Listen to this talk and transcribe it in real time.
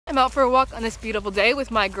I'm out for a walk on this beautiful day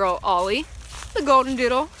with my girl Ollie, the golden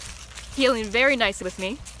doodle, heeling very nicely with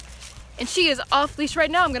me. And she is off leash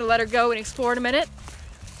right now. I'm gonna let her go and explore in a minute.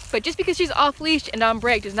 But just because she's off leash and on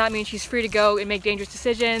break does not mean she's free to go and make dangerous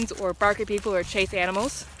decisions or bark at people or chase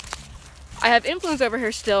animals. I have influence over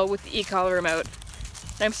her still with the e-collar remote.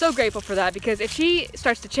 And I'm so grateful for that, because if she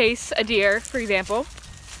starts to chase a deer, for example,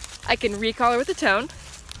 I can recall her with the tone.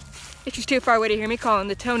 If she's too far away to hear me calling,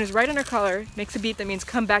 the tone is right on her collar, makes a beep that means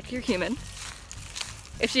come back to your human.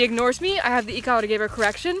 If she ignores me, I have the e-collar to give her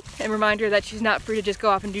correction and remind her that she's not free to just go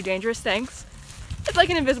off and do dangerous things. It's like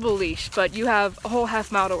an invisible leash, but you have a whole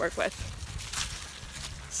half mile to work with.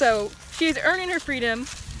 So she's earning her freedom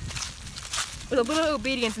with a little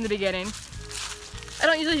obedience in the beginning. I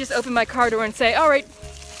don't usually just open my car door and say, all right,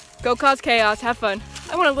 go cause chaos, have fun.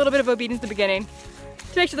 I want a little bit of obedience in the beginning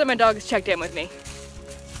to make sure that my dog is checked in with me.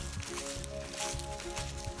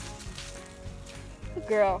 Good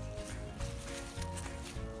girl.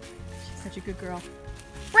 She's such a good girl.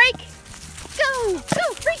 Break! Go!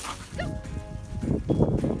 Go! Break! Go!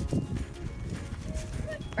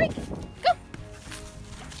 Break! Go!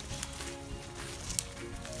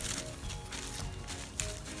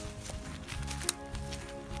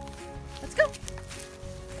 Let's go!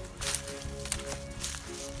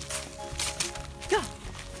 Go!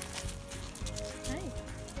 Nice.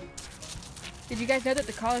 Did you guys know that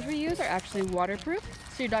the collars we use are actually waterproof?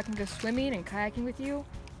 So your dog can go swimming and kayaking with you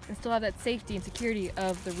and still have that safety and security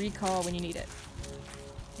of the recall when you need it.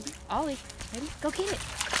 Ollie, ready? Go get it!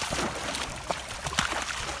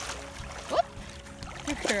 Whoop!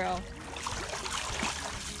 Good girl.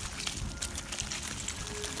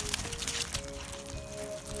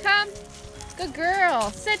 Come! Good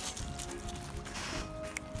girl! Sit!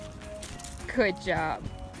 Good job.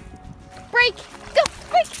 Break! Go!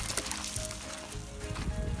 Break!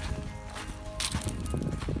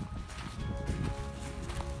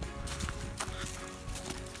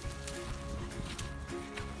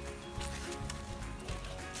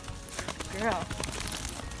 Girl.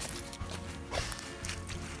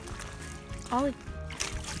 Ollie,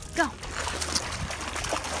 go.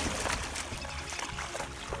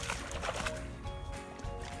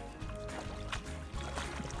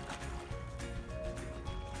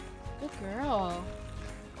 Good girl.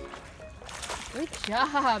 Good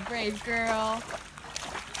job, brave girl.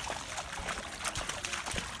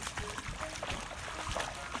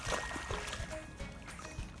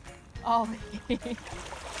 Ollie.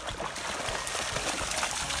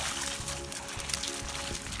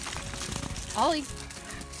 Ollie,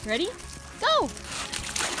 ready? Go!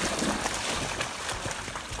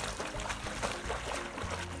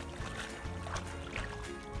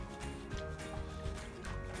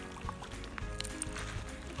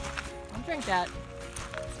 Don't drink that.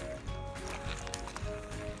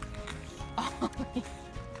 Ollie.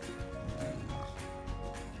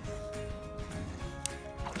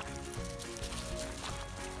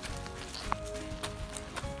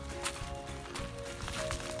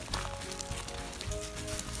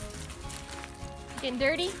 Getting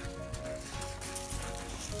dirty?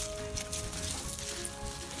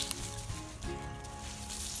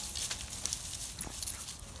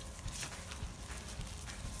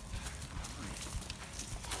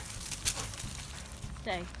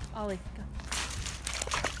 Stay. Ollie, go.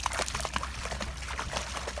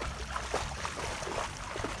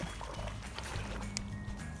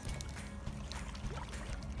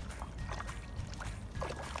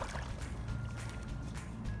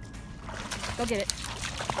 Go get it.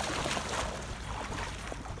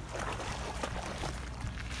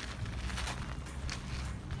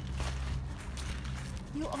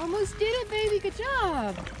 You almost did it, baby. Good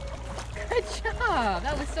job. Good job.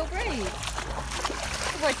 That was so great.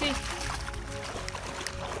 Good boy, T.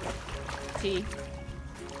 T.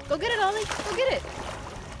 Go get it, Ollie. Go get it.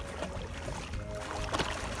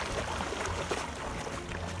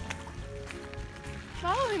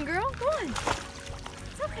 Follow him, girl. Go on.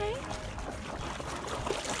 It's okay.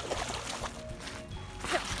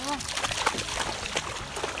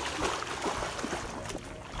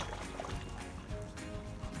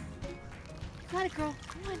 Got it, girl.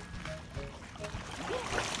 Come on.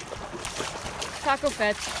 Taco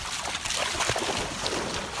fetch.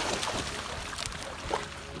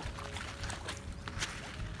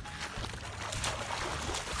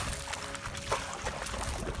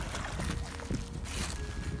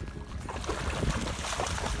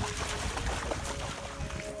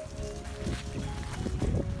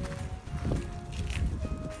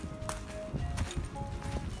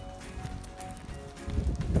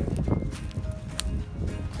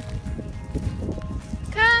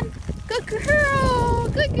 Good girl!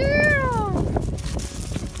 Good girl!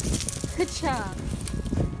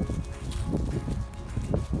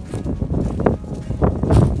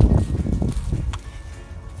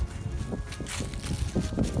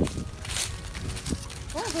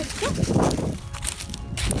 Hi,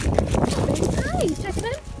 you checking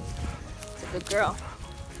in? That's a good girl.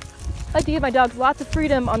 I like to give my dogs lots of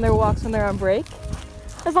freedom on their walks when they're on break,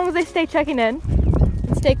 as long as they stay checking in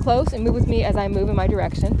and stay close and move with me as I move in my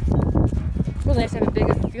direction. It's really nice to have a big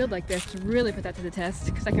open field like this to really put that to the test,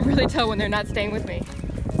 because I can really tell when they're not staying with me.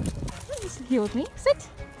 Sit here with me. Sit.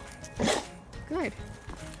 Good.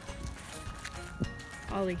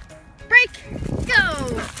 Ollie. Break!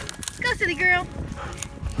 Go! Go, silly girl!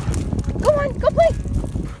 Go on, go play!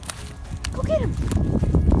 Go get him!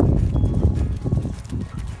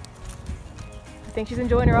 I think she's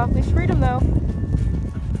enjoying her off-leash freedom though.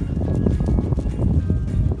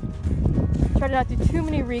 Try to not do too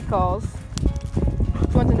many recalls.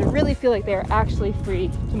 I want them to really feel like they're actually free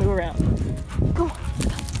to move around. Go on,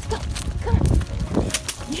 go, come on.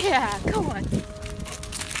 Yeah, go on.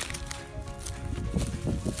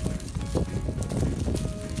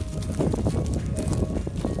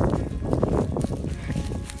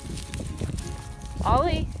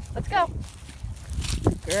 Ollie, let's go.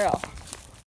 Good girl.